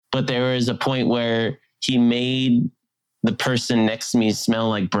but there was a point where he made the person next to me smell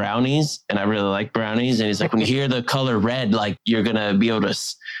like brownies, and I really like brownies. And he's like, when you hear the color red, like you're gonna be able to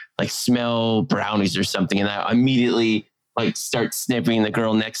like smell brownies or something. And I immediately like start sniffing the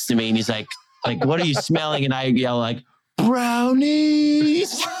girl next to me, and he's like, what are you smelling? And I yell like,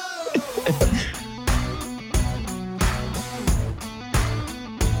 brownies.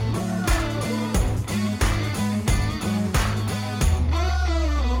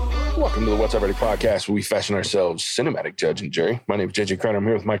 Welcome to the What's Up Ready podcast, where we fashion ourselves cinematic judge and jury. My name is JJ Crowder. I'm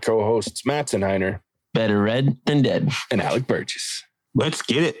here with my co-hosts, Matt Senheiner. Better red than dead. And Alec Burgess. Let's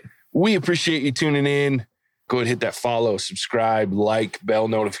get it. We appreciate you tuning in. Go ahead and hit that follow, subscribe, like, bell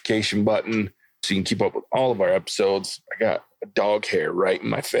notification button so you can keep up with all of our episodes. I got a dog hair right in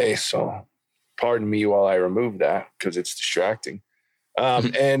my face, so pardon me while I remove that because it's distracting.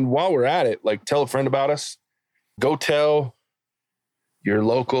 And while we're at it, like, tell a friend about us. Go tell your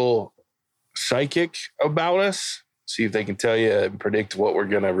local psychic about us. See if they can tell you and predict what we're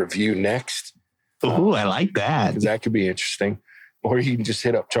going to review next. Ooh, I like that. That could be interesting. Or you can just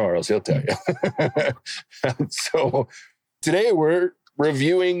hit up Charles. He'll tell you. So today we're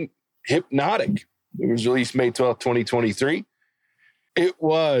reviewing Hypnotic. It was released May 12th, 2023. It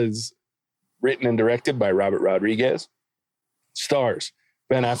was written and directed by Robert Rodriguez. Stars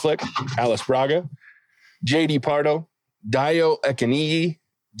Ben Affleck, Alice Braga, J.D. Pardo, Dio Ekanigi,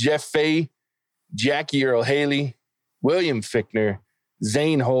 Jeff Fahey, Jackie Earl Haley, William Fichtner,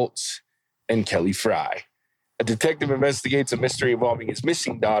 Zane Holtz, and Kelly Fry. A detective investigates a mystery involving his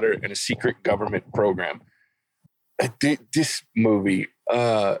missing daughter and a secret government program. This movie,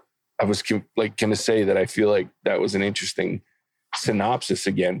 I was going to say that I feel like that was an interesting synopsis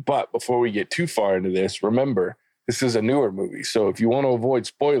again. But before we get too far into this, remember, this is a newer movie. So if you want to avoid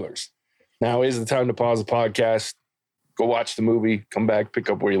spoilers, now is the time to pause the podcast, go watch the movie, come back, pick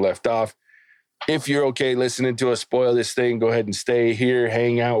up where you left off. If you're okay listening to us spoil this thing, go ahead and stay here,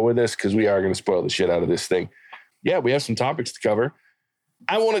 hang out with us, because we are going to spoil the shit out of this thing. Yeah, we have some topics to cover.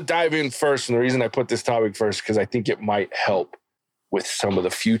 I want to dive in first, and the reason I put this topic first, because I think it might help with some of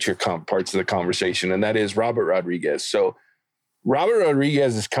the future parts of the conversation, and that is Robert Rodriguez. So Robert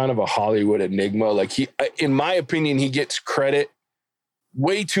Rodriguez is kind of a Hollywood enigma. Like, he, in my opinion, he gets credit,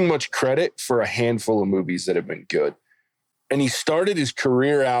 way too much credit, for a handful of movies that have been good. And he started his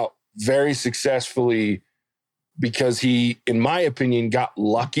career out very successfully because he, in my opinion, got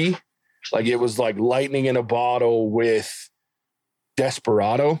lucky. Like, it was like lightning in a bottle with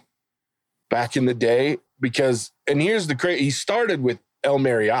Desperado back in the day. Because, and here's the crazy, he started with El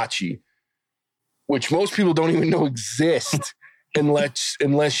Mariachi, which most people don't even know exist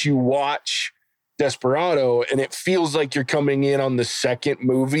unless you watch Desperado, and it feels like you're coming in on the second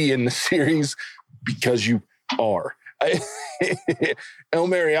movie in the series because you are. El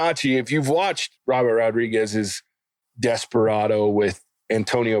Mariachi, if you've watched Robert Rodriguez's Desperado with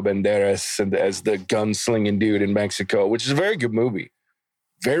Antonio Banderas and as the gunslinging dude in Mexico, which is a very good movie.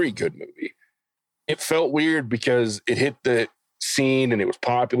 Very good movie. It felt weird because it hit the scene and it was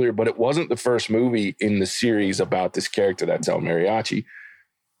popular, but it wasn't the first movie in the series about this character that's El Mariachi.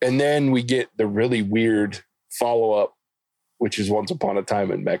 And then we get the really weird follow-up, which is Once Upon a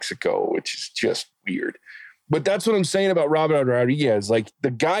Time in Mexico, which is just weird. But that's what I'm saying about Robert Rodriguez. Like,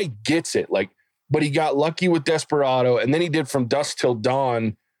 the guy gets it. Like, but he got lucky with Desperado, and then he did From Dusk Till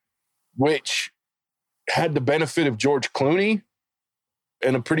Dawn, which had the benefit of George Clooney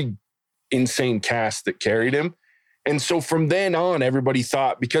and a pretty insane cast that carried him. And so from then on, everybody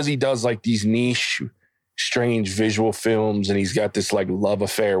thought, because he does like these niche, strange visual films, and he's got this like love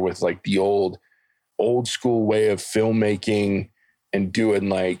affair with like the old school way of filmmaking and doing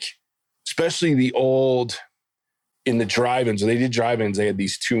like, especially the old, in the drive-ins, when they did drive-ins, they had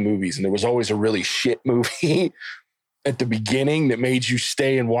these two movies, and there was always a really shit movie at the beginning that made you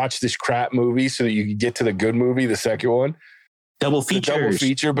stay and watch this crap movie so that you could get to the good movie, the second one. Double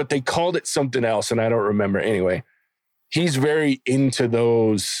feature, but they called it something else, and I don't remember. Anyway, he's very into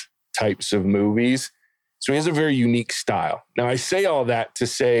those types of movies, so he has a very unique style. Now, I say all that to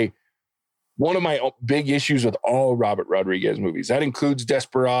say one of my big issues with all Robert Rodriguez movies, that includes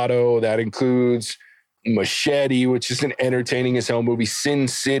Desperado, that includes Machete, which is an entertaining as hell movie, Sin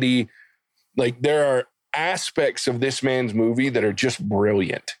City. Like, there are aspects of this man's movie that are just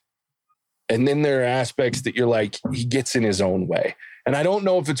brilliant. And then there are aspects that you're like, he gets in his own way. And I don't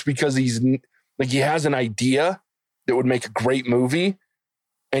know if it's because he has an idea that would make a great movie,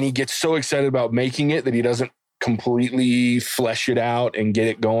 and he gets so excited about making it that he doesn't completely flesh it out and get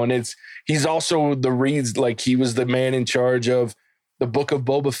it going. He's also he was the man in charge of the Book of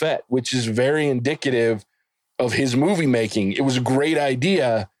Boba Fett, which is very indicative of his movie making. It was a great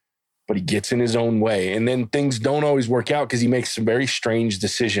idea, but he gets in his own way. And then things don't always work out because he makes some very strange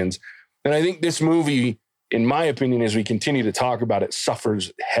decisions. And I think this movie, in my opinion, as we continue to talk about it,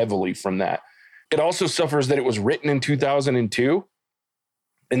 suffers heavily from that. It also suffers that it was written in 2002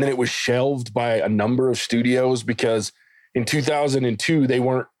 and then it was shelved by a number of studios because in 2002, they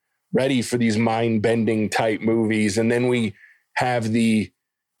weren't ready for these mind-bending type movies. And then we have the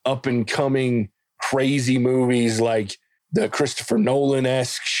up-and-coming crazy movies like the Christopher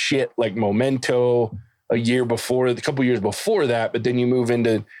Nolan-esque shit like Memento a couple years before that. But then you move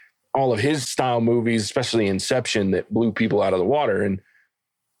into all of his style movies, especially Inception, that blew people out of the water. And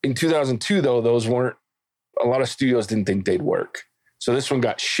in 2002, though, a lot of studios didn't think they'd work. So this one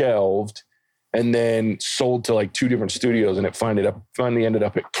got shelved and then sold to like 2 different studios, and it finally ended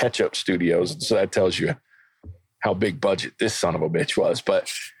up at Ketchup Studios. So that tells you how big budget this son of a bitch was.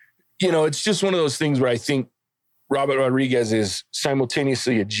 But, it's just one of those things where I think Robert Rodriguez is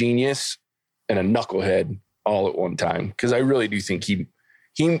simultaneously a genius and a knucklehead all at one time. Because I really do think he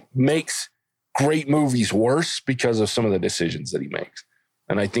makes great movies worse because of some of the decisions that he makes.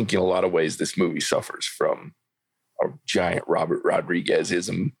 And I think in a lot of ways, this movie suffers from a giant Robert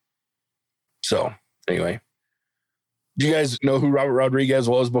Rodriguezism. So anyway, do you guys know who Robert Rodriguez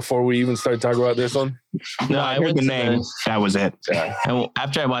was before we even started talking about this one? No, I heard went the name. That was it. Yeah.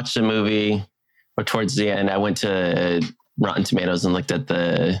 After I watched the movie, or towards the end, I went to Rotten Tomatoes and looked at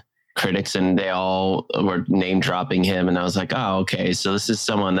the critics, and they all were name dropping him. And I was like, oh, okay. So this is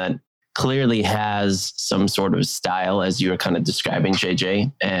someone that clearly has some sort of style, as you were kind of describing,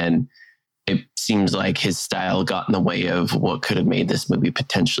 JJ. And it seems like his style got in the way of what could have made this movie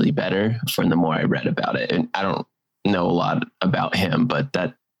potentially better from the more I read about it. And I don't know a lot about him, but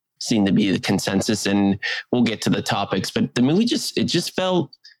that seemed to be the consensus. And we'll get to the topics, but the movie just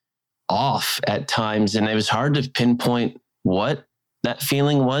felt off at times. And it was hard to pinpoint what that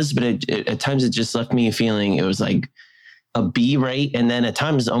feeling was, but at times it just left me feeling it was like a B rate. And then at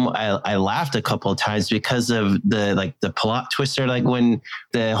times I laughed a couple of times because of the plot twister, like when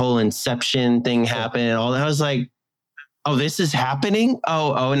the whole Inception thing happened and all that. I was like, oh, this is happening.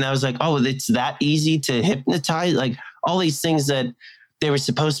 Oh. And I was like, oh, it's that easy to hypnotize. Like all these things that they were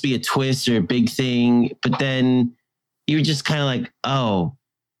supposed to be a twist or a big thing, but then you're just kind of like, oh,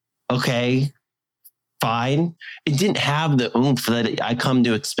 okay, fine. It didn't have the oomph that I come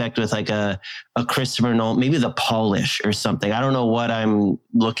to expect with like a Christopher Nolan, maybe the polish or something. I don't know what I'm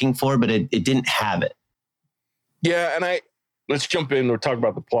looking for, but it didn't have it. Yeah, and let's jump in or talk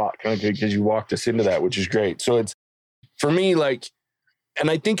about the plot because you walked us into that, which is great. So it's for me and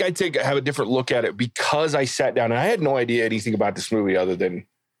I think I have a different look at it because I sat down and I had no idea anything about this movie other than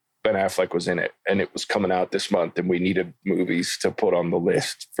Ben Affleck was in it and it was coming out this month and we needed movies to put on the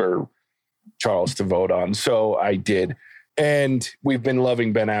list for Charles to vote on. So I did. And we've been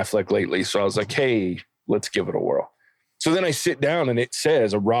loving Ben Affleck lately. So I was like, hey, let's give it a whirl. So then I sit down and it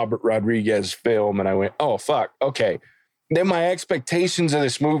says a Robert Rodriguez film. And I went, oh, fuck. Okay. Then my expectations of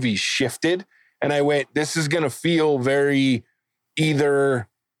this movie shifted. And I went, this is going to feel very either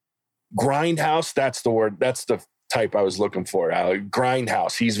grindhouse. That's the word. That's the type I was looking for.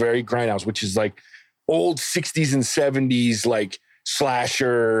 Grindhouse. He's very grindhouse, which is like old 60s and 70s, like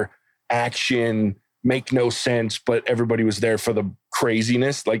slasher action, make no sense, but everybody was there for the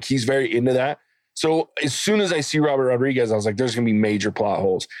craziness. Like he's very into that. So as soon as I see Robert Rodriguez, I was like, there's going to be major plot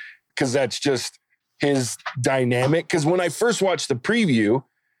holes because that's just his dynamic. Because when I first watched the preview,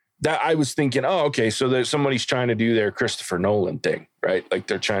 that I was thinking, oh, okay, so there's somebody's trying to do their Christopher Nolan thing, right? Like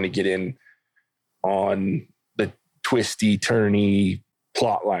they're trying to get in on the twisty, turny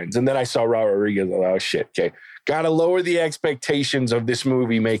plot lines. And then I saw Robert Rodriguez, oh shit, okay. Got to lower the expectations of this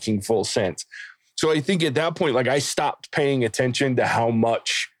movie making full sense. So I think at that point, like I stopped paying attention to how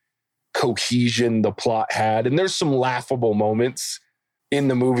much cohesion the plot had. And there's some laughable moments in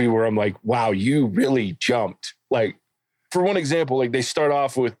the movie where I'm like, wow, you really jumped. Like, for one example, like they start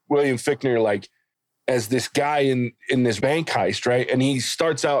off with William Fichtner, like as this guy in this bank heist, right? And he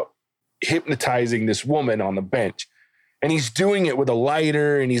starts out hypnotizing this woman on the bench. And he's doing it with a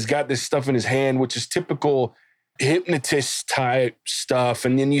lighter and he's got this stuff in his hand, which is typical hypnotist type stuff.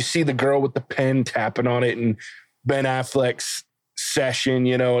 And then you see the girl with the pen tapping on it and Ben Affleck's session,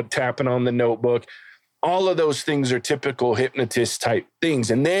 tapping on the notebook. All of those things are typical hypnotist type things.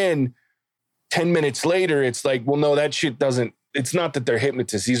 And then 10 minutes later, it's like, well, no, that shit doesn't, it's not that they're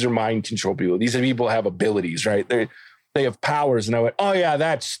hypnotists. These are mind control people. These are people who have abilities, right? They have powers. And I went, oh yeah,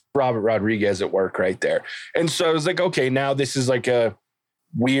 that's Robert Rodriguez at work right there. And so I was like, okay, now this is like a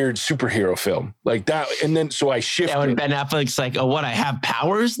weird superhero film like that. And then, so I shifted. Yeah, when Ben Affleck's like, oh, what? I have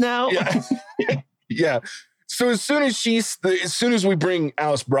powers now? Yeah. Yeah. So as soon as we bring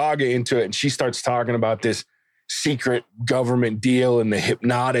Alice Braga into it and she starts talking about this secret government deal and the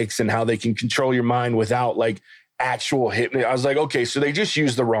hypnotics and how they can control your mind without like actual hypnosis, I was like, okay, so they just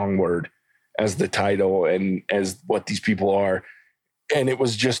used the wrong word as the title and as what these people are. And it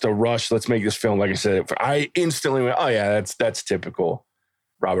was just a rush. Let's make this film. Like I said, I instantly went, oh yeah, that's typical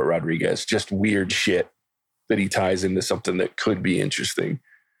Robert Rodriguez, just weird shit that he ties into something that could be interesting.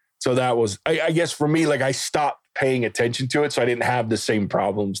 So that was, I guess for me, like I stopped paying attention to it. So I didn't have the same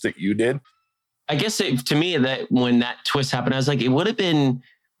problems that you did. I guess to me that when that twist happened, I was like, it would have been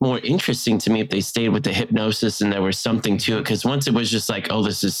more interesting to me if they stayed with the hypnosis and there was something to it. Because once it was just like, oh,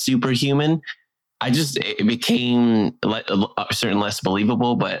 this is superhuman, it became certainly less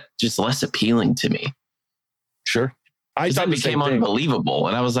believable, but just less appealing to me. Sure. I thought it became unbelievable.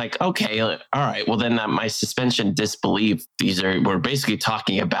 And I was like, okay, all right. Well, then my suspension of disbelief, we're basically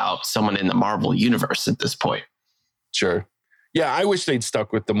talking about someone in the Marvel universe at this point. Sure. Yeah, I wish they'd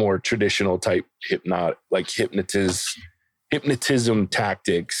stuck with the more traditional type hypnotism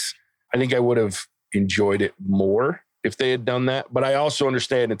tactics. I think I would have enjoyed it more if they had done that. But I also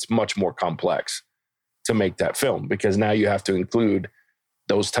understand it's much more complex to make that film because now you have to include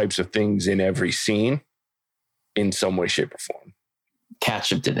those types of things in every scene in some way, shape, or form.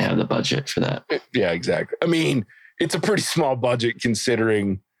 Ketchup didn't have the budget for that. Yeah, exactly. I mean, it's a pretty small budget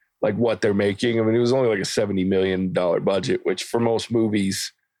considering like what they're making. I mean, it was only like a $70 million budget, which for most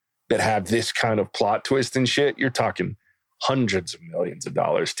movies that have this kind of plot twist and shit, you're talking hundreds of millions of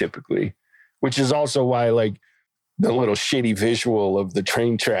dollars typically, which is also why like the little shitty visual of the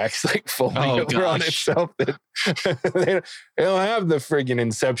train tracks like folding over on itself. They don't have the friggin'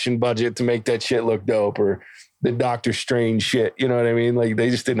 Inception budget to make that shit look dope or the Doctor Strange shit. You know what I mean? Like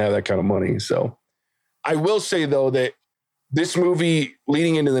they just didn't have that kind of money. So I will say though that this movie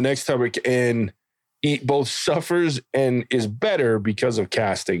leading into the next topic and both suffers and is better because of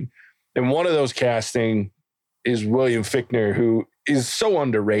casting. And one of those casting is William Fichtner, who is so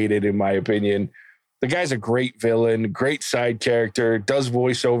underrated in my opinion. The guy's a great villain, great side character, does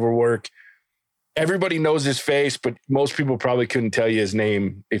voiceover work. Everybody knows his face, but most people probably couldn't tell you his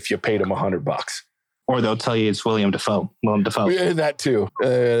name if you paid him $100. Or they'll tell you it's William Dafoe. Yeah, that too.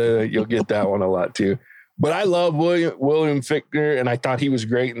 You'll get that one a lot too. But I love William Fichtner, and I thought he was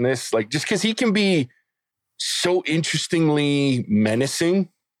great in this. Like just because he can be so interestingly menacing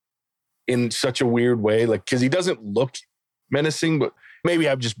in such a weird way, like because he doesn't look menacing, but maybe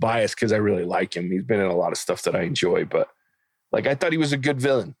I'm just biased because I really like him. He's been in a lot of stuff that I enjoy, but like I thought he was a good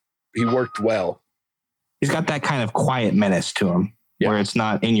villain. He worked well. He's got that kind of quiet menace to him where it's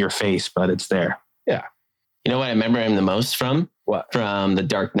not in your face, but it's there. Yeah. You know what I remember him the most from? What? From The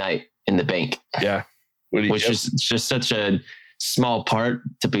Dark Knight in the bank. Yeah. Which is just such a small part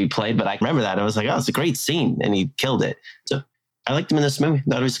to be played. But I remember that. I was like, oh, it's a great scene. And he killed it. So I liked him in this movie. I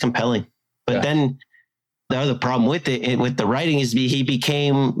thought it was compelling. But then the other problem with with the writing is he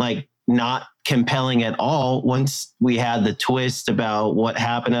became like not compelling at all. Once we had the twist about what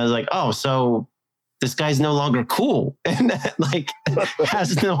happened, I was like, oh, so this guy's no longer cool. And that like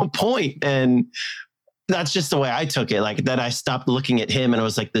has no point. And that's just the way I took it. Like that I stopped looking at him and it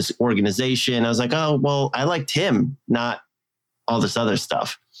was like this organization. I was like, oh, well, I liked him, not all this other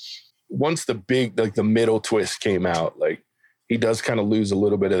stuff. Once the big, like the middle twist came out, like he does kind of lose a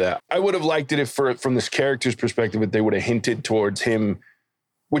little bit of that. I would have liked it if from this character's perspective, if they would have hinted towards him,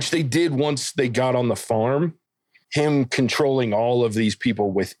 which they did once they got on the farm, him controlling all of these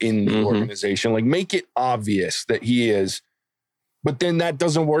people within the organization, like make it obvious that he is. But then that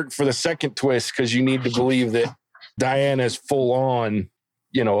doesn't work for the second twist because you need to believe that Diana's full on,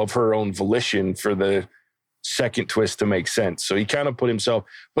 of her own volition for the second twist to make sense. So he kind of put himself,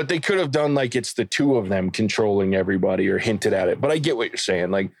 but they could have done like it's the two of them controlling everybody or hinted at it. But I get what you're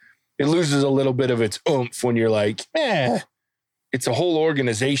saying. Like it loses a little bit of its oomph when you're like, it's a whole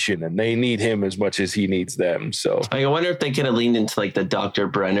organization and they need him as much as he needs them. So I wonder if they could have leaned into like the Dr.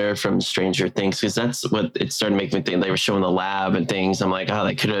 Brenner from Stranger Things, because that's what it started making me think. They were showing the lab and things. I'm like, oh,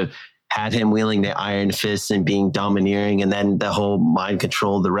 they could have had him wielding the iron fist and being domineering and then the whole mind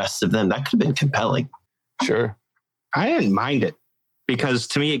control the rest of them. That could have been compelling. Sure. I didn't mind it because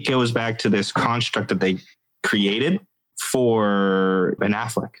to me, it goes back to this construct that they created for Ben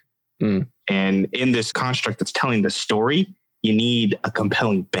Affleck. And in this construct that's telling the story, you need a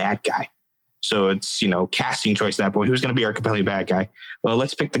compelling bad guy. So it's, casting choice at that point. Who's going to be our compelling bad guy? Well,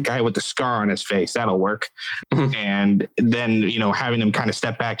 let's pick the guy with the scar on his face. That'll work. And then, having him kind of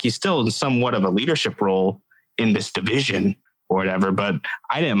step back. He's still in somewhat of a leadership role in this division or whatever. But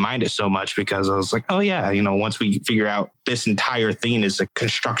I didn't mind it so much because I was like, oh yeah, once we figure out this entire thing is a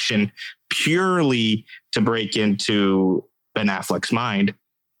construction purely to break into Ben Affleck's mind,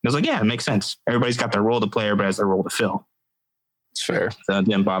 I was like, yeah, it makes sense. Everybody's got their role to play, everybody has their role to fill. It's fair. So it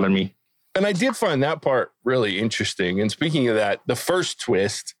didn't bother me. And I did find that part really interesting. And speaking of that, the first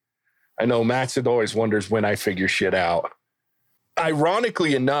twist, I know Mattson always wonders when I figure shit out.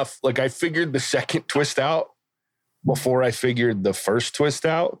 Ironically enough, like I figured the second twist out before I figured the first twist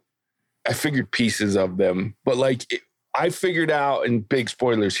out. I figured pieces of them, but I figured out, and big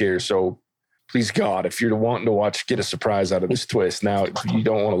spoilers here, so please God, if you're wanting to watch, get a surprise out of this twist. Now, you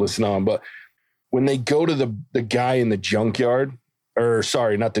don't want to listen on, but when they go to the guy in the junkyard, or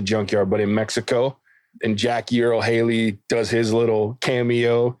sorry, not the junkyard, but in Mexico, and Jackie Earl Haley does his little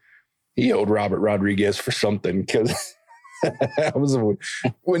cameo, he owed Robert Rodriguez for something, because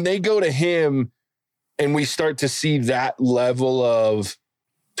when they go to him and we start to see that level of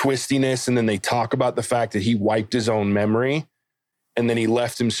twistiness, and then they talk about the fact that he wiped his own memory and then he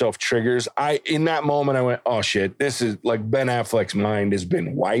left himself triggers. In that moment, I went, oh shit, this is like Ben Affleck's mind has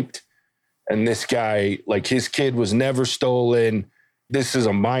been wiped. And this guy, like his kid was never stolen. This is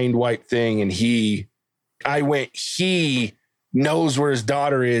a mind wipe thing. And he knows where his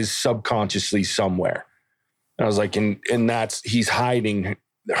daughter is subconsciously somewhere. And I was like, and he's hiding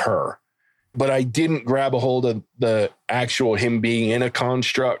her. But I didn't grab a hold of the actual him being in a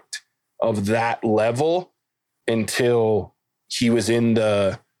construct of that level until he was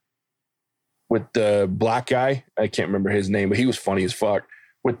with the black guy. I can't remember his name, but he was funny as fuck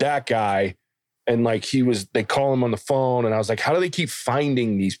with that guy. And they call him on the phone. And I was like, how do they keep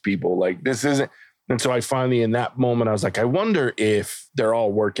finding these people? Like, this isn't. And so I finally, in that moment, I was like, I wonder if they're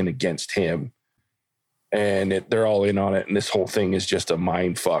all working against him. And they're all in on it. And this whole thing is just a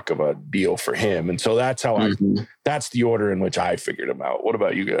mind fuck of a deal for him. And so that's how that's the order in which I figured him out. What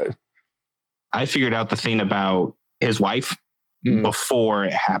about you guys? I figured out the thing about his wife before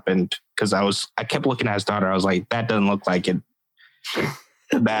it happened. Cause I kept looking at his daughter. I was like, that doesn't look like it.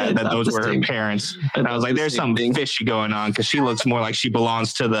 that those were her parents. And I was like, there's something fishy going on. Cause she looks more like she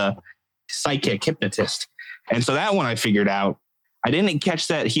belongs to the psychic hypnotist. And so that one I figured out. I didn't catch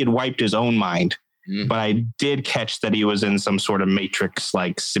that he had wiped his own mind. But I did catch that he was in some sort of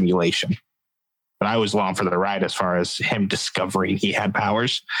Matrix-like simulation. But I was along for the ride as far as him discovering he had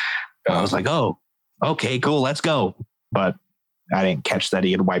powers. I was like, oh, okay, cool, let's go. But I didn't catch that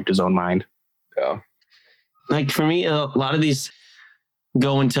he had wiped his own mind. Yeah. Like for me, a lot of these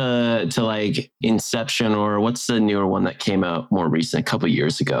go into like Inception, or what's the newer one that came out more recent, a couple of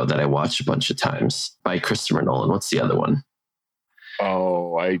years ago that I watched a bunch of times by Christopher Nolan. What's the other one?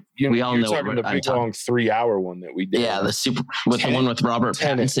 Oh, we all know talking the big long 3-hour one that we did. Yeah, the one with Robert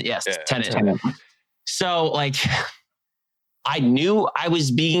Pattinson. Yes, yeah, Tenet. So like, I knew I was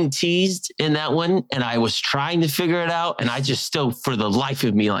being teased in that one, and I was trying to figure it out, and I just still, for the life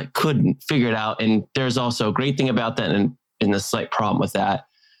of me, like couldn't figure it out. And there's also a great thing about that, and the slight problem with that,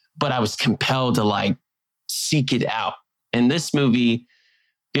 but I was compelled to like seek it out. In this movie,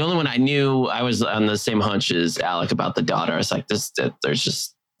 the only one I knew, I was on the same hunch as Alec about the daughter. I was like, there's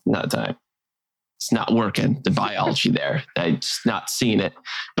just not time. It's not working. The biology there. I just not seeing it.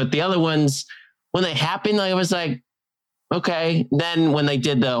 But the other ones, when they happened, I was like, okay. Then when they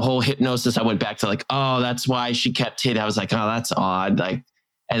did the whole hypnosis, I went back to like, oh, that's why she kept hitting. I was like, oh, that's odd. Like,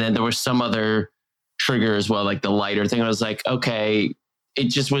 and then there was some other trigger as well, like the lighter thing. I was like, okay, it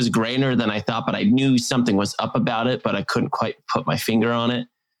just was grainer than I thought, but I knew something was up about it, but I couldn't quite put my finger on it.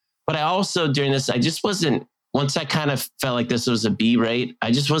 But I also, during this, I just wasn't, once I kind of felt like this was a B rate,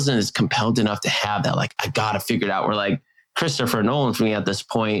 I just wasn't as compelled enough to have that. Like, I got to figure it out. We're like Christopher Nolan for me at this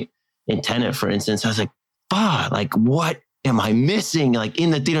point in Tenet, for instance. I was like, fuck, like, what am I missing? Like in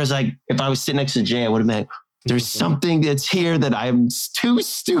the theater, I was like, if I was sitting next to Jay, I would have been like, there's something that's here that I'm too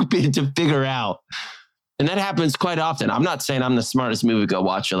stupid to figure out. And that happens quite often. I'm not saying I'm the smartest movie go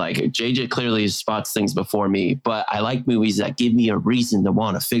watcher. Like JJ clearly spots things before me, but I like movies that give me a reason to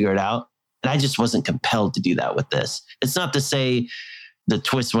want to figure it out. And I just wasn't compelled to do that with this. It's not to say the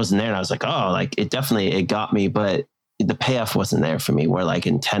twist wasn't there. And I was like, oh, like it got me, but the payoff wasn't there for me. Where like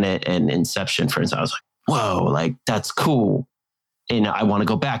in Tenet and Inception, for instance, I was like, whoa, like that's cool. And I want to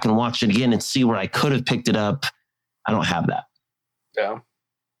go back and watch it again and see where I could have picked it up. I don't have that. Yeah.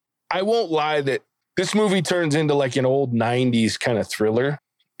 I won't lie that this movie turns into like an old 90s kind of thriller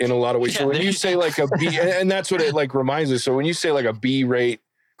in a lot of ways. So when you say like a B, and that's what it like reminds us. So when you say like a B rate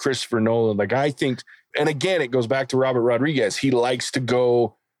Christopher Nolan, like I think, and again, it goes back to Robert Rodriguez. He likes to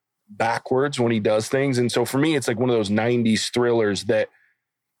go backwards when he does things. And so for me, it's like one of those 90s thrillers that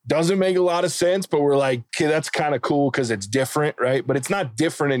doesn't make a lot of sense, but we're like, okay, that's kind of cool because it's different, right? But it's not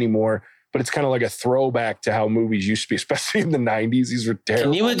different anymore. But it's kind of like a throwback to how movies used to be, especially in the 90s. These were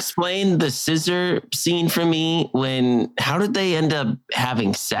terrible. Can you explain the scissor scene for me? How did they end up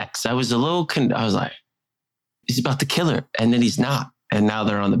having sex? I was I was like, he's about to kill her. And then he's not. And now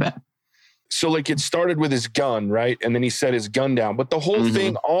they're on the bed. So like it started with his gun, right? And then he set his gun down. But the whole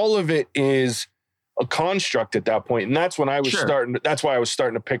thing, all of it is a construct at that point. And that's when I was that's why I was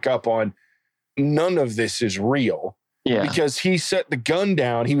starting to pick up on none of this is real. Yeah. Because he set the gun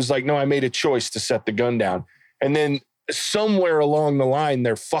down. He was like, no, I made a choice to set the gun down. And then somewhere along the line,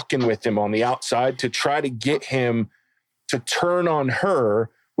 they're fucking with him on the outside to try to get him to turn on her,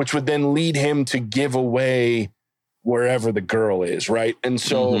 which would then lead him to give away wherever the girl is, right? And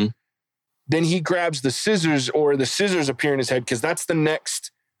so then he grabs the scissors, or the scissors appear in his head, because that's the next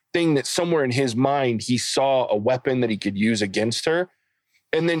thing that somewhere in his mind, he saw a weapon that he could use against her.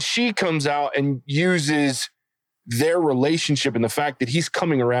 And then she comes out and uses their relationship and the fact that he's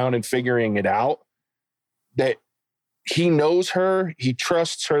coming around and figuring it out, that he knows her, he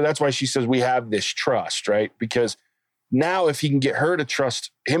trusts her. That's why she says we have this trust, right? Because now if he can get her to trust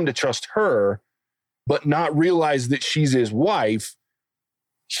him, to trust her, but not realize that she's his wife,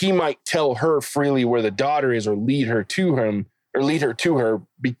 he might tell her freely where the daughter is, or lead her to him, or lead her to her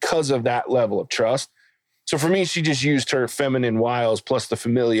because of that level of trust. So for me, she just used her feminine wiles plus the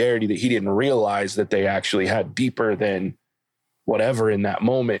familiarity that he didn't realize that they actually had deeper than whatever in that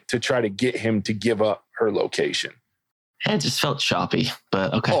moment to try to get him to give up her location. It just felt choppy,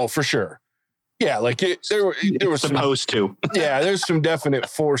 but okay. Oh, for sure. Yeah, like there was supposed to. Yeah, there's some definite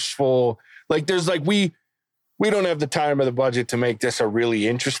forceful, like there's like we don't have the time or the budget to make this a really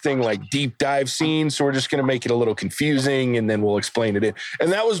interesting, like deep dive scene. So we're just going to make it a little confusing and then we'll explain it.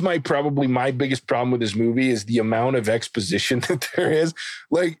 And that was probably my biggest problem with this movie, is the amount of exposition that there is.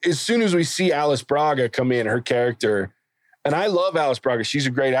 Like as soon as we see Alice Braga come in, her character, and I love Alice Braga. She's a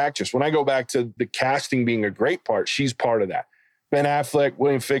great actress. When I go back to the casting being a great part, she's part of that. Ben Affleck,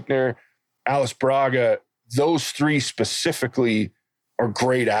 William Fichtner, Alice Braga, those three specifically are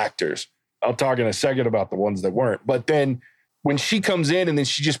great actors. I'll talk in a second about the ones that weren't. But then when she comes in and then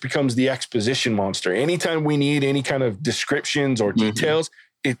she just becomes the exposition monster, anytime we need any kind of descriptions or details,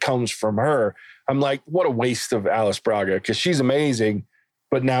 it comes from her. I'm like, what a waste of Alice Braga, because she's amazing.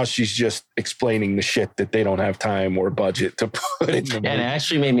 But now she's just explaining the shit that they don't have time or budget to put in the movie. And it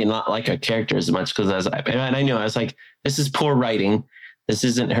actually made me not like her character as much, because I knew, I was like, this is poor writing. This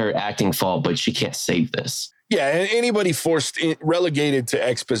isn't her acting fault, but she can't save this. Yeah, and anybody relegated to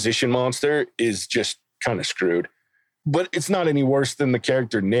exposition monster is just kind of screwed. But it's not any worse than the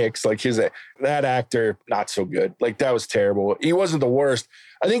character Nick's. Like that actor, not so good. Like that was terrible. He wasn't the worst.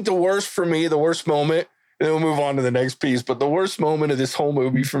 I think the worst for me, the worst moment, and then we'll move on to the next piece. But the worst moment of this whole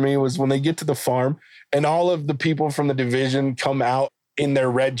movie for me was when they get to the farm and all of the people from the division come out in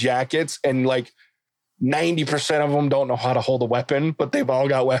their red jackets, and like 90% of them don't know how to hold a weapon, but they've all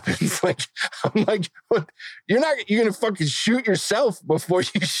got weapons. Like, I'm like, what? You're going to fucking shoot yourself before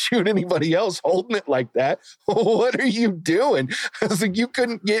you shoot anybody else holding it like that. What are you doing? I was like, you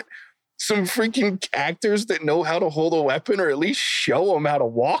couldn't get some freaking actors that know how to hold a weapon, or at least show them how to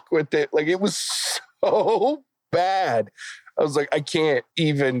walk with it. Like, it was so bad. I was like, I can't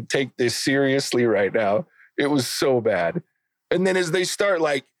even take this seriously right now. It was so bad. And then as they start,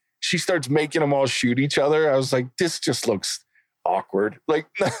 like, she starts making them all shoot each other. I was like, this just looks awkward. Like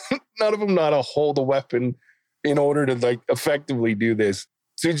none of them know how to hold a weapon in order to like effectively do this.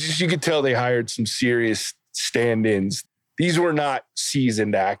 So you could tell they hired some serious stand-ins. These were not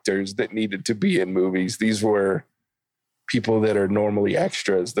seasoned actors that needed to be in movies. These were people that are normally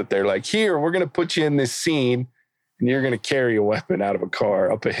extras that they're like, here, we're going to put you in this scene and you're going to carry a weapon out of a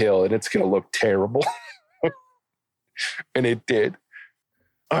car up a hill and it's going to look terrible. And it did.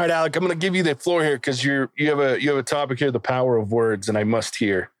 All right, Alec, I'm going to give you the floor here because you have a topic here, the power of words, and I must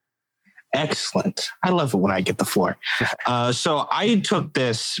hear. Excellent. I love it when I get the floor. So I took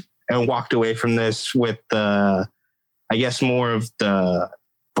this and walked away from this with I guess more of the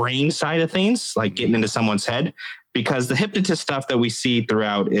brain side of things, like getting into someone's head, because the hypnotist stuff that we see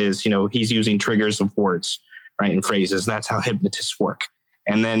throughout is, he's using triggers of words, right, and phrases. That's how hypnotists work.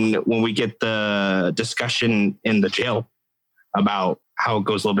 And then when we get the discussion in the jail about how it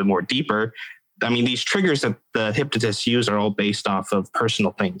goes a little bit more deeper, I mean, these triggers that the hypnotists use are all based off of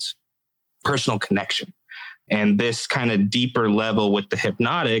personal things, personal connection. And this kind of deeper level with the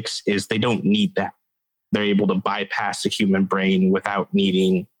hypnotics is they don't need that. They're able to bypass the human brain without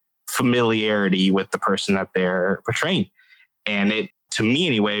needing familiarity with the person that they're portraying. And it, to me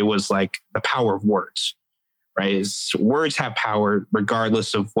anyway, was like the power of words. right? Is words have power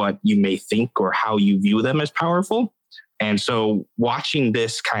regardless of what you may think or how you view them as powerful. And so watching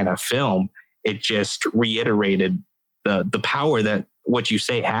this kind of film, it just reiterated the power that what you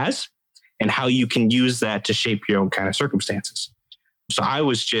say has and how you can use that to shape your own kind of circumstances. So I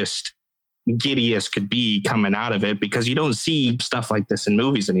was just giddy as could be coming out of it, because you don't see stuff like this in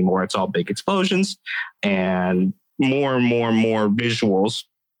movies anymore. It's all big explosions and more visuals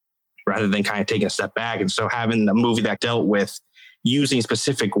rather than kind of taking a step back. And so having a movie that dealt with using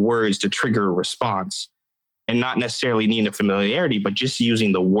specific words to trigger a response and not necessarily needing a familiarity, but just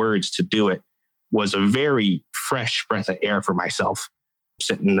using the words to do it was a very fresh breath of air for myself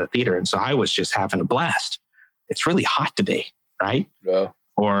sitting in the theater. And so I was just having a blast. It's really hot today, right? Yeah.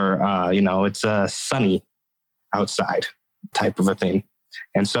 Or, it's sunny outside type of a thing.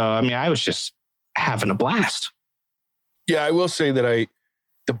 And so, I mean, I was just having a blast. Yeah, I will say that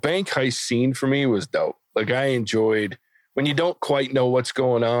the bank heist scene for me was dope. Like, I enjoyed when you don't quite know what's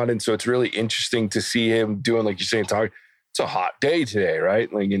going on. And so it's really interesting to see him doing, like you're saying, it's a hot day today,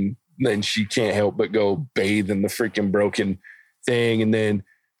 right? Like, and then she can't help but go bathe in the freaking broken thing. And then,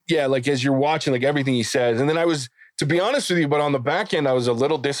 yeah, like as you're watching, like everything he says. And then to be honest with you, but on the back end, I was a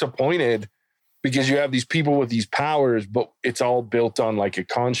little disappointed because you have these people with these powers, but it's all built on like a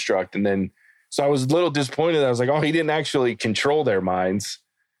construct. And then, so I was a little disappointed. I was like, oh, he didn't actually control their minds.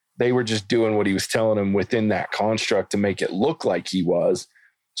 They were just doing what he was telling them within that construct to make it look like he was.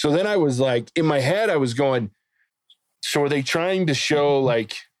 So then I was like, in my head, I was going, so are they trying to show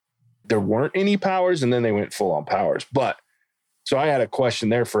like there weren't any powers? And then they went full on powers. But so I had a question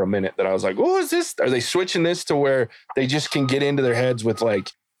there for a minute that I was like, oh, is this, are they switching this to where they just can get into their heads with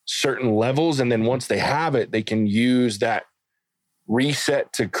like certain levels? And then once they have it, they can use that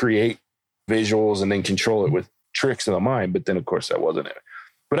reset to create visuals and then control it with tricks in the mind. But then of course that wasn't it.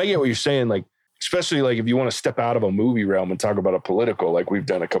 But I get what you're saying. Like, especially like if you want to step out of a movie realm and talk about a political, like we've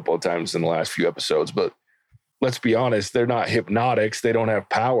done a couple of times in the last few episodes, but let's be honest, they're not hypnotics. They don't have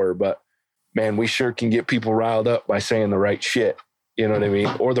power, but man, we sure can get people riled up by saying the right shit. You know what I mean?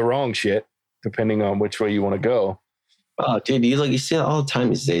 Or the wrong shit, depending on which way you want to go. Oh, dude, you see it all the time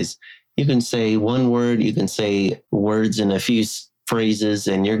these days. You can say one word, you can say words in a few phrases,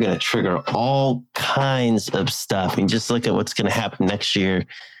 and you're going to trigger all kinds of stuff. And just look at what's going to happen next year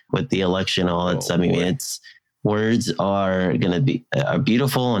with the election, all that stuff. I mean, words are going to be a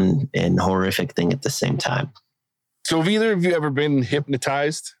beautiful and horrific thing at the same time. So have either of you ever been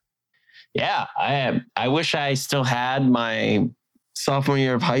hypnotized? Yeah, I have. I wish I still had my sophomore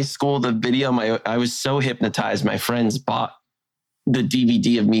year of high school, the video. I was so hypnotized. My friends bought the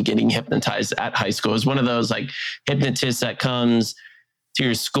DVD of me getting hypnotized at high school. It was one of those like hypnotists that comes to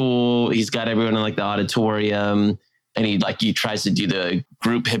your school. He's got everyone in like the auditorium, and he tries to do the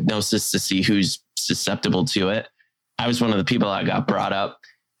group hypnosis to see who's susceptible to it. I was one of the people that got brought up.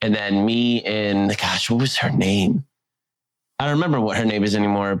 And then me and gosh, what was her name? I don't remember what her name is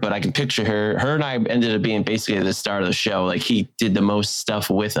anymore, but I can picture her. Her and I ended up being basically the star of the show. Like, he did the most stuff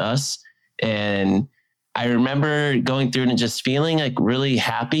with us. And I remember going through it and just feeling like really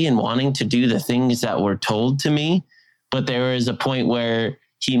happy and wanting to do the things that were told to me. But there was a point where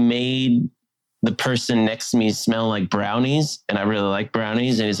he made the person next to me smell like brownies, and I really like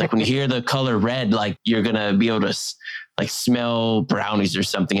brownies. And he's like, when you hear the color red, like you're going to be able to like smell brownies or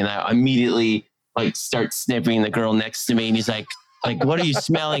something. And I immediately like start sniffing the girl next to me, and he's like, what are you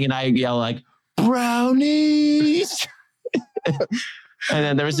smelling? And I yell like, brownies. And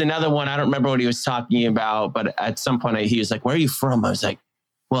then there was another one. I don't remember what he was talking about, but at some point he was like, where are you from? I was like,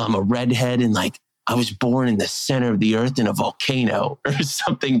 well, I'm a redhead, and like, I was born in the center of the earth in a volcano or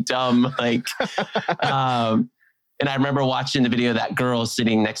something dumb. Like, and I remember watching the video of that girl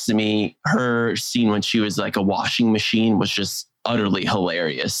sitting next to me. Her scene when she was like a washing machine was just utterly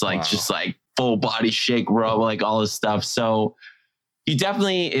hilarious. Like, wow. Just like full body shake, row, like all this stuff. So you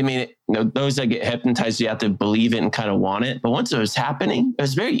definitely, I mean, those that get hypnotized, you have to believe it and kind of want it. But once it was happening, it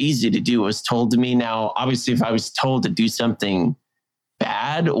was very easy to do. It was told to me. Now, obviously, if I was told to do something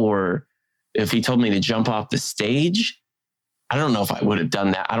bad, or if he told me to jump off the stage, I don't know if I would have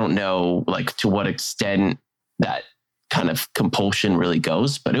done that. I don't know like to what extent that kind of compulsion really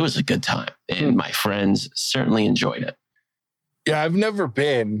goes, but it was a good time. And my friends certainly enjoyed it. Yeah, I've never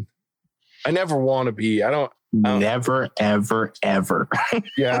been. I never want to be. I don't never, ever, ever.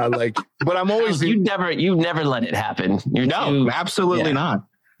 Yeah, like, but I'm always... You never let it happen. Absolutely not.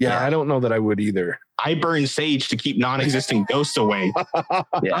 Yeah, I don't know that I would either. I burn sage to keep non-existent ghosts away.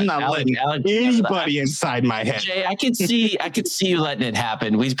 Yeah. I'm not letting anybody inside my head. Jay, I could see you letting it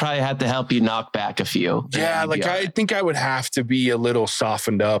happen. We'd probably have to help you knock back a few. Yeah, like I think I would have to be a little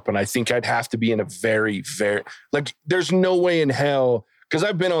softened up, and I think I'd have to be in a very, very like. There's no way in hell, because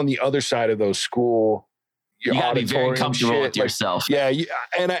I've been on the other side of those school. You gotta be very comfortable with yourself. Yeah,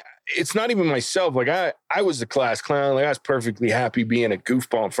 it's not even myself. Like I was the class clown. Like I was perfectly happy being a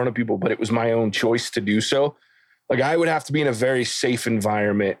goofball in front of people, but it was my own choice to do so. Like I would have to be in a very safe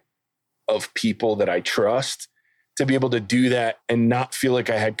environment of people that I trust to be able to do that and not feel like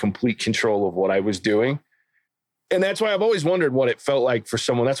I had complete control of what I was doing. And that's why I've always wondered what it felt like for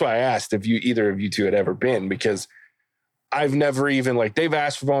someone. That's why I asked if either of you two had ever been, because I've never even like, they've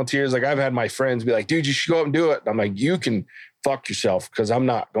asked for volunteers. Like I've had my friends be like, dude, you should go up and do it. And I'm like, you can fuck yourself, because I'm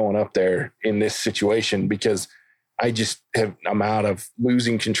not going up there in this situation, because I'm out of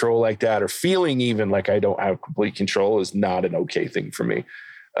losing control like that, or feeling even like I don't have complete control is not an okay thing for me.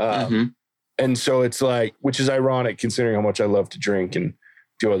 And so it's like, which is ironic considering how much I love to drink and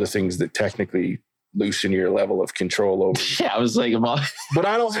do other things that technically loosen your level of control over. Yeah, I was like, but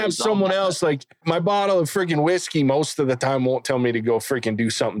I don't have someone else. Like my bottle of freaking whiskey most of the time won't tell me to go freaking do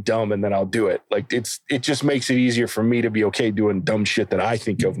something dumb, and then I'll do it. Like it just makes it easier for me to be okay doing dumb shit that I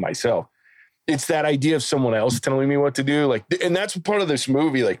think of myself. It's that idea of someone else telling me what to do. Like, and that's part of this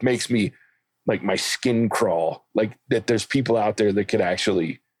movie, like makes me like my skin crawl, like that there's people out there that could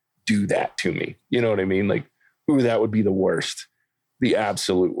actually do that to me. You know what I mean? Like, ooh, that would be the worst. The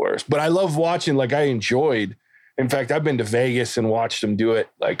absolute worst. But I love watching, like I enjoyed. In fact, I've been to Vegas and watched them do it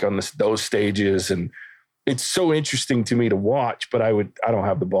like on those stages. And it's so interesting to me to watch, but I don't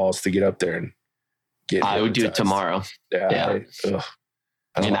have the balls to get up there and get I would do it tomorrow. Yeah.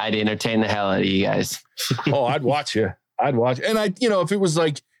 And I'd entertain the hell out of you guys. Oh, I'd watch you. And if it was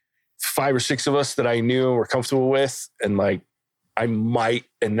like 5 or 6 of us that I knew and were comfortable with, and like, I might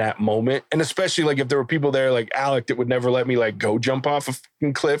in that moment. And especially like if there were people there like Alec that would never let me like go jump off a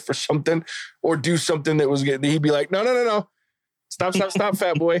fucking cliff or something, or do something that was good. He'd be like, no. Stop,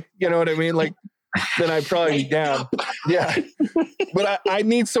 fat boy. You know what I mean? Like, then I'd probably be down. Yeah. But I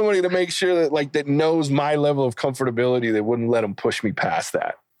need somebody to make sure that like, that knows my level of comfortability, that wouldn't let them push me past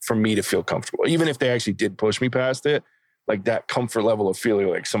that for me to feel comfortable. Even if they actually did push me past it, like that comfort level of feeling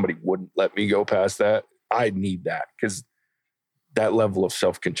like somebody wouldn't let me go past that. I'd need that, because that level of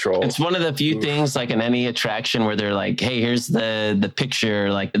self-control. It's one of the few things like in any attraction where they're like, hey, here's the picture,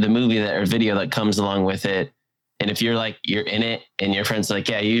 like the movie or video that comes along with it. And if you're in it and your friend's like,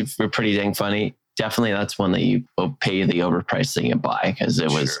 yeah, you were pretty dang funny. Definitely that's one that you will pay the overpriced thing and buy, because it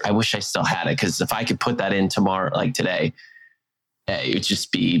was, I wish I still had it. Because if I could put that in tomorrow, like today, it would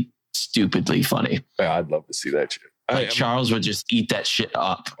just be stupidly funny. Yeah, I'd love to see that shit. Charles would just eat that shit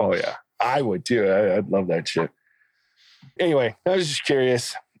up. Oh yeah, I would too. I'd love that shit. Anyway, I was just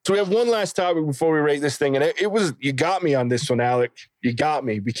curious. So we have one last topic before we rate this thing. And you got me on this one, Alec. You got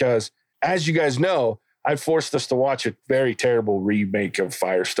me, because as you guys know, I forced us to watch a very terrible remake of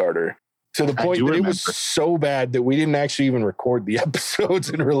Firestarter, to the point that it was so bad that we didn't actually even record the episodes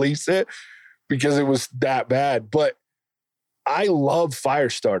and release it, because it was that bad. But I love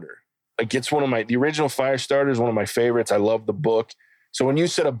Firestarter. Like the original Firestarter is one of my favorites. I love the book. So when you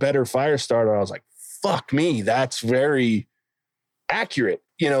said a better Firestarter, I was like, fuck me, that's very accurate.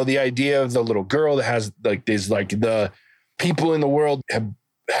 You know, the idea of the little girl that has like these, like the people in the world have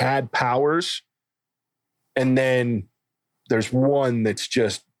had powers, and then there's one that's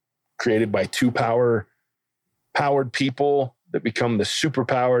just created by 2 powered people that become the super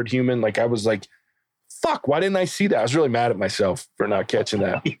powered human. Like I was like, fuck, why didn't I see that? I was really mad at myself for not catching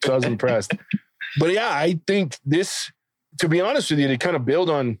that. So I was impressed. But yeah, I think this, to be honest with you, to kind of build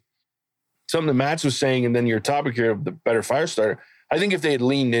on something that Matt was saying, and then your topic here of the better Firestarter, I think if they had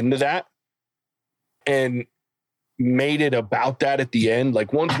leaned into that and made it about that at the end,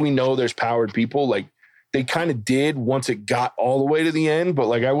 like once we know there's powered people, like they kind of did once it got all the way to the end, but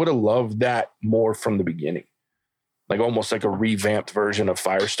like I would have loved that more from the beginning. Like almost like a revamped version of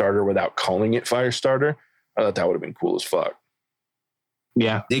Firestarter without calling it Firestarter. I thought that would have been cool as fuck.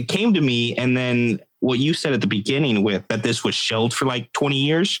 Yeah, it came to me, and then what you said at the beginning with that this was shelved for like 20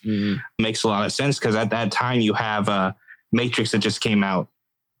 years makes a lot of sense, because at that time you have Matrix that just came out,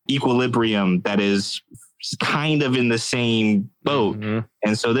 Equilibrium that is kind of in the same boat.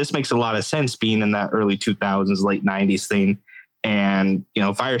 And so this makes a lot of sense being in that early 2000s, late 90s thing. And, you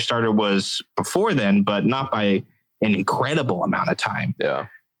know, Firestarter was before then, but not by an incredible amount of time. Yeah.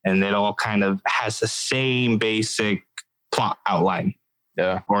 And it all kind of has the same basic plot outline.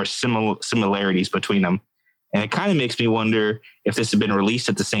 Yeah. Or similarities between them. And it kind of makes me wonder if this had been released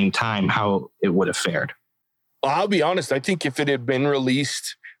at the same time, how it would have fared. Well, I'll be honest. I think if it had been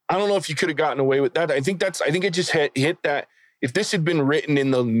released, I don't know if you could have gotten away with that. I think it just hit that. If this had been written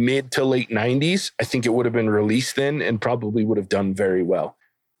in the mid to late 90s, I think it would have been released then and probably would have done very well.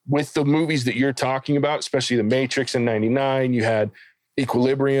 With the movies that you're talking about, especially The Matrix in 99, you had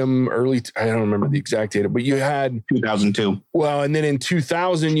Equilibrium early, I don't remember the exact date, but you had 2002. Well, and then in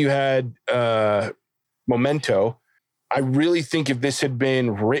 2000, you had Memento. I really think if this had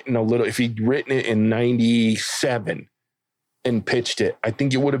been written if he'd written it in 97 and pitched it, I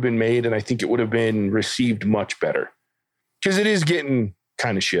think it would have been made and I think it would have been received much better. Because it is getting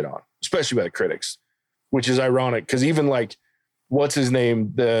kind of shit on, especially by the critics, which is ironic because even like, what's his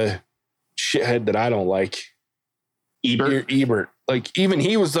name? The shithead that I don't like. Ebert. Like, even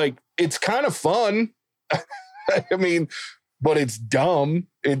he was like, it's kind of fun. I mean, but it's dumb.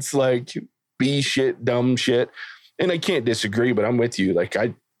 It's like B shit, dumb shit. And I can't disagree, but I'm with you. Like,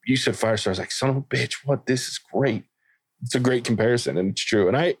 you said Firestar, I was like, son of a bitch, what? This is great. It's a great comparison, and it's true.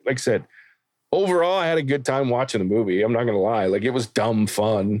 And like I said, overall, I had a good time watching the movie. I'm not going to lie. Like, it was dumb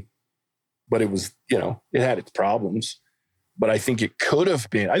fun, but it was, it had its problems. But I think it could have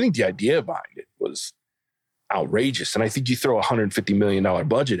been, I think the idea behind it was outrageous. And I think you throw a $150 million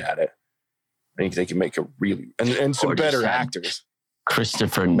budget at it, I think they can make a really, and some better actors.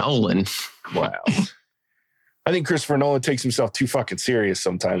 Christopher Nolan. Wow. I think Christopher Nolan takes himself too fucking serious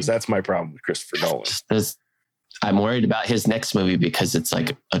sometimes. That's my problem with Christopher Nolan. I'm worried about his next movie because it's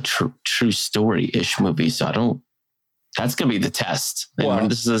like a true story-ish movie. So that's going to be the test.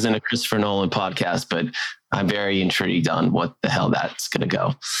 And this isn't a Christopher Nolan podcast, but I'm very intrigued on what the hell that's going to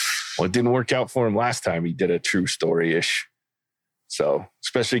go. Well, it didn't work out for him last time he did a true story-ish. So,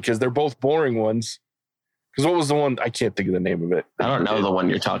 especially because they're both boring ones. Because what was the one? I can't think of the name of it. I don't know the one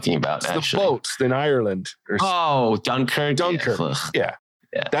you're talking about, it's actually. The boats in Ireland. Dunkirk. Yeah.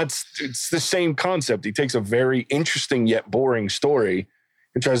 It's the same concept. He takes a very interesting yet boring story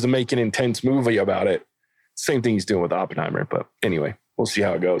and tries to make an intense movie about it. Same thing he's doing with Oppenheimer. But anyway, we'll see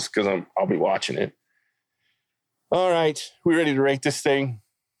how it goes because I'll be watching it. All right. We ready to rate this thing?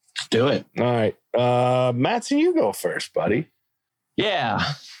 Let's do it. All right. Mattson, you go first, buddy. Yeah.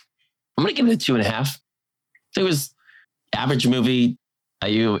 I'm going to give it a 2.5. It was average movie.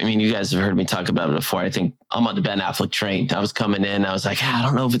 You guys have heard me talk about it before. I think I'm on the Ben Affleck train. I was coming in. I was like, I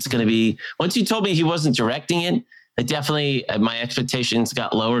don't know if it's going to be. Once you told me he wasn't directing it, it definitely, my expectations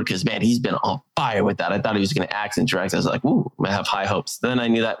got lowered because, man, he's been on fire with that. I thought he was going to act and direct. I was like, ooh, I have high hopes. Then I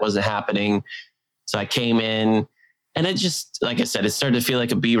knew that wasn't happening. So I came in and it just, like I said, it started to feel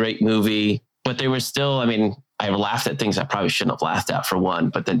like a B-rate movie. But they were still, I laughed at things I probably shouldn't have laughed at, for one.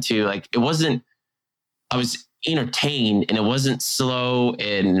 But then two, like, it wasn't, I was entertained and it wasn't slow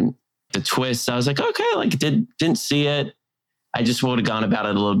and the twists. I was like, okay, like didn't see it. I just would have gone about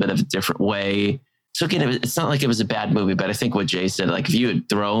it a little bit of a different way. So again, it's not like it was a bad movie, but I think what Jay said, like if you had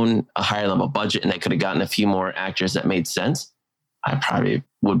thrown a higher level budget and they could have gotten a few more actors that made sense, I probably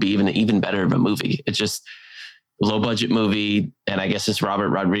would be even better of a movie. It's just a low budget movie. And I guess this Robert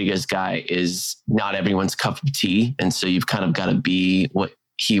Rodriguez guy is not everyone's cup of tea. And so you've kind of got to be what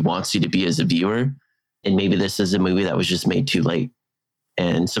he wants you to be as a viewer. And maybe this is a movie that was just made too late.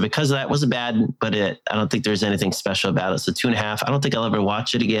 And so because of that, it wasn't bad, but I don't think there's anything special about it. So 2.5. I don't think I'll ever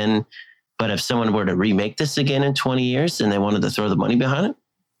watch it again. But if someone were to remake this again in 20 years and they wanted to throw the money behind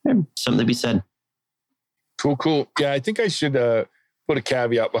it, something to be said. Cool. Yeah, I think I should put a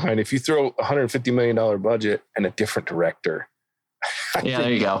caveat behind it. If you throw a $150 million budget and a different director.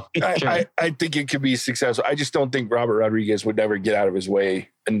 There you go. Sure. I think it could be successful. I just don't think Robert Rodriguez would never get out of his way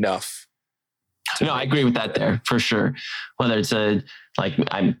enough. No, I agree with that there for sure. Whether it's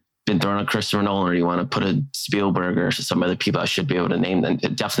I've been throwing a Christopher Nolan or you want to put a Spielberg or some other people I should be able to name them.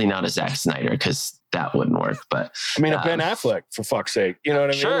 Definitely not a Zack Snyder because that wouldn't work. But a Ben Affleck, for fuck's sake. You know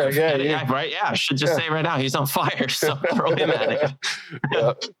what I mean? Sure. Like, yeah, right. Yeah. I should just say right now, he's on fire. So throw him at it.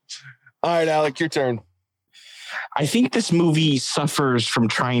 Yeah. All right, Alec, your turn. I think this movie suffers from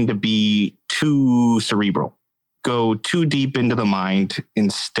trying to be too cerebral. Go too deep into the mind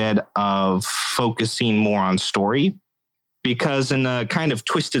instead of focusing more on story, because in a kind of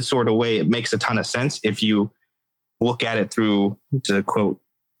twisted sort of way, it makes a ton of sense if you look at it through, to quote,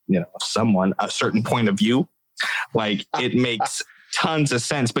 someone, a certain point of view. Like it makes tons of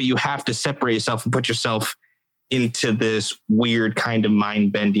sense, but you have to separate yourself and put yourself into this weird kind of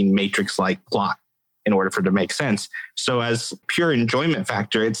mind-bending Matrix-like plot in order for it to make sense. So as pure enjoyment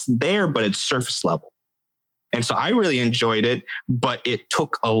factor, it's there, but it's surface level. And so I really enjoyed it, but it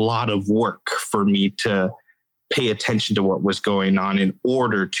took a lot of work for me to pay attention to what was going on in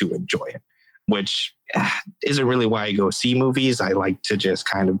order to enjoy it. which isn't really why I go see movies. I like to just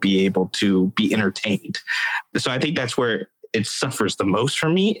kind of be able to be entertained. So I think that's where it suffers the most for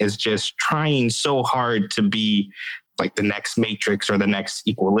me, is just trying so hard to be like the next Matrix or the next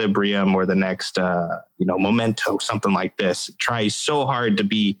Equilibrium or the next, Memento, something like this. It tries so hard to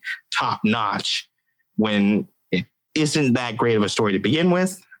be top notch when it isn't that great of a story to begin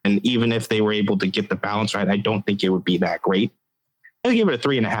with. And even if they were able to get the balance right, I don't think it would be that great. I'll give it a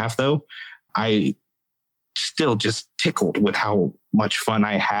 3.5 though. I still just tickled with how much fun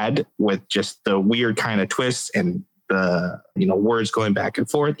I had with just the weird kind of twists and the, words going back and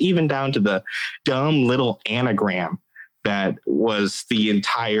forth, even down to the dumb little anagram that was the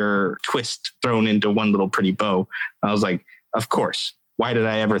entire twist thrown into one little pretty bow. I was like, of course, why did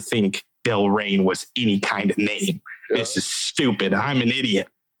I ever think Del Rain was any kind of name? Yeah. This is stupid. I'm an idiot.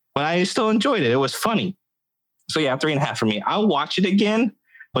 But I still enjoyed it. It was funny. So yeah, 3.5 for me. I'll watch it again,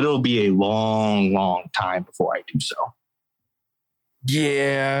 but it'll be a long, long time before I do so.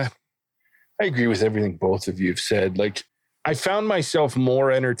 Yeah, I agree with everything both of you have said. Like, I found myself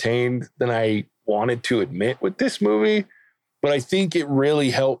more entertained than I wanted to admit with this movie, but I think it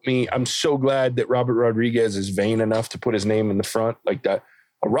really helped me. I'm so glad that Robert Rodriguez is vain enough to put his name in the front, like that,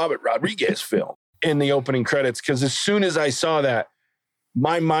 a Robert Rodriguez film in the opening credits. Because as soon as I saw that,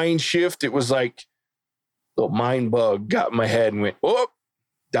 my mind shift, it was like the mind bug got in my head and went, oh,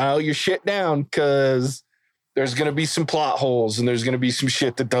 dial your shit down, because there's going to be some plot holes and there's going to be some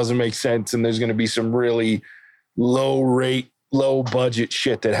shit that doesn't make sense. And there's going to be some really low budget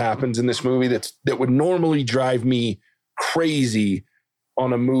shit that happens in this movie that would normally drive me crazy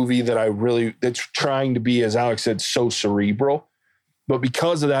on a movie that's trying to be, as Alex said, so cerebral. But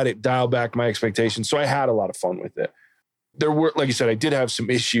because of that, it dialed back my expectations. So I had a lot of fun with it. There were, like you said, I did have some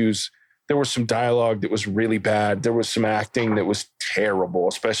issues. There was some dialogue that was really bad. There was some acting that was terrible,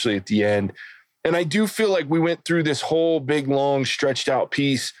 especially at the end. And I do feel like we went through this whole big, long, stretched out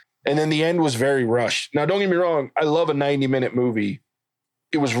piece, and then the end was very rushed. Now, don't get me wrong. I love a 90-minute movie.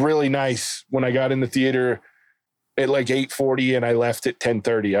 It was really nice when I got in the theater at like 8:40 and I left at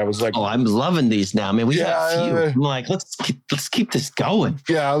 10:30. I was like, oh, I'm loving these now. I mean, we got a few. I'm like, let's keep this going.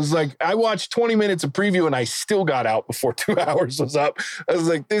 Yeah, I was like, I watched 20 minutes of preview and I still got out before 2 hours was up. I was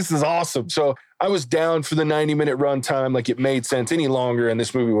like, this is awesome. So I was down for the 90-minute runtime. Like, it made sense. Any longer and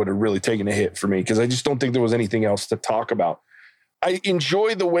this movie would have really taken a hit for me, because I just don't think there was anything else to talk about. I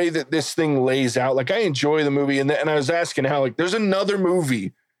enjoy the way that this thing lays out. Like, I enjoy the movie. And I was asking how, like, there's another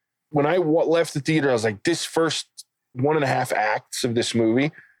movie. When I left the theater, I was like, this first 1.5 acts of this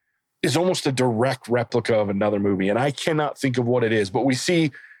movie is almost a direct replica of another movie. And I cannot think of what it is, but we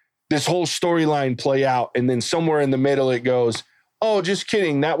see this whole storyline play out. And then somewhere in the middle, it goes, oh, just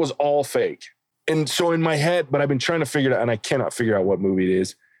kidding. That was all fake. And so in my head, but I've been trying to figure it out and I cannot figure out what movie it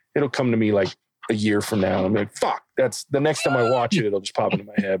is. It'll come to me like a year from now. I'm like, fuck, that's the next time I watch it, it'll just pop into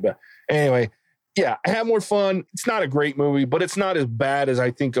my head. But anyway, yeah, I had more fun. It's not a great movie, but it's not as bad as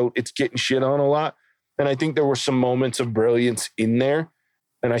I think it's getting shit on a lot. And I think there were some moments of brilliance in there.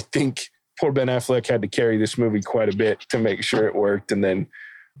 And I think poor Ben Affleck had to carry this movie quite a bit to make sure it worked. And then,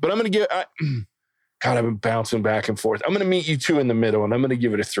 but I'm going to God, I've been bouncing back and forth. I'm going to meet you two in the middle, and I'm going to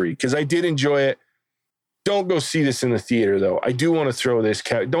give it a 3 because I did enjoy it. Don't go see this in the theater, though. I do want to throw this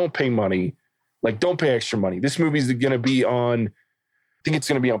don't pay money. Like, don't pay extra money. This movie's going to be on, I think it's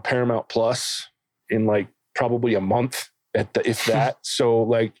going to be on Paramount Plus in like probably a month if that. So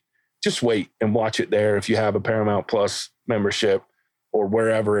like, just wait and watch it there if you have a Paramount Plus membership or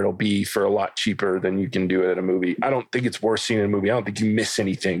wherever it'll be for a lot cheaper than you can do it at a movie. I don't think it's worth seeing in a movie. I don't think you miss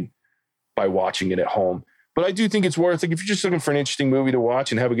anything by watching it at home. But I do think it's worth, like, if you're just looking for an interesting movie to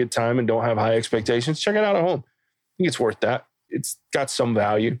watch and have a good time and don't have high expectations, check it out at home. I think it's worth that. It's got some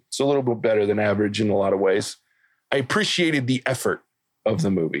value. It's a little bit better than average in a lot of ways. I appreciated the effort of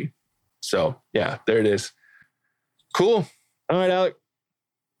the movie. So yeah, there it is. Cool. All right, Alec.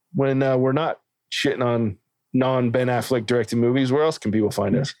 When we're not shitting on non-Ben Affleck directed movies, where else can people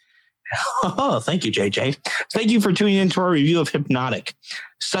find us? Oh, thank you, JJ. Thank you for tuning into our review of Hypnotic.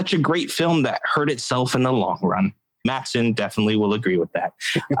 Such a great film that hurt itself in the long run. Mattson definitely will agree with that.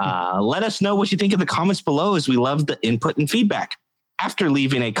 Let us know what you think in the comments below, as we love the input and feedback. After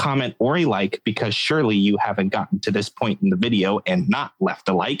leaving a comment or a like, because surely you haven't gotten to this point in the video and not left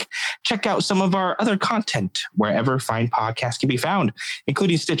a like, check out some of our other content wherever fine podcasts can be found,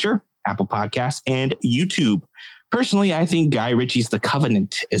 including Stitcher, Apple Podcasts, and YouTube. Personally, I think Guy Ritchie's The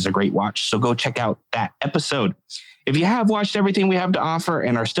Covenant is a great watch, so go check out that episode. If you have watched everything we have to offer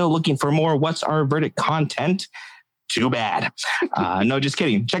and are still looking for more What's Our Verdict content, too bad. No, just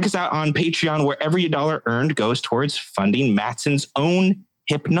kidding. Check us out on Patreon, where every dollar earned goes towards funding Mattson's own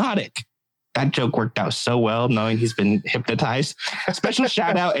Hypnotic. That joke worked out so well, knowing he's been hypnotized. Special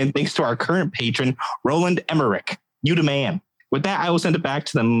shout out and thanks to our current patron, Roland Emmerich. You the man. With that, I will send it back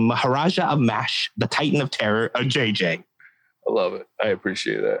to the Maharaja of MASH, the Titan of Terror, JJ. I love it. I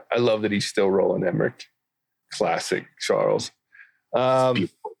appreciate that. I love that he's still Roland Emmerich. Classic, Charles.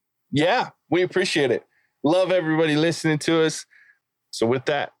 Yeah, we appreciate it. Love everybody listening to us. So with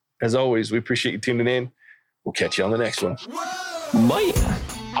that, as always, we appreciate you tuning in. We'll catch you on the next one. Bye.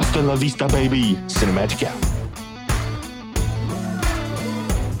 Hasta la vista, baby. Cinemagic out.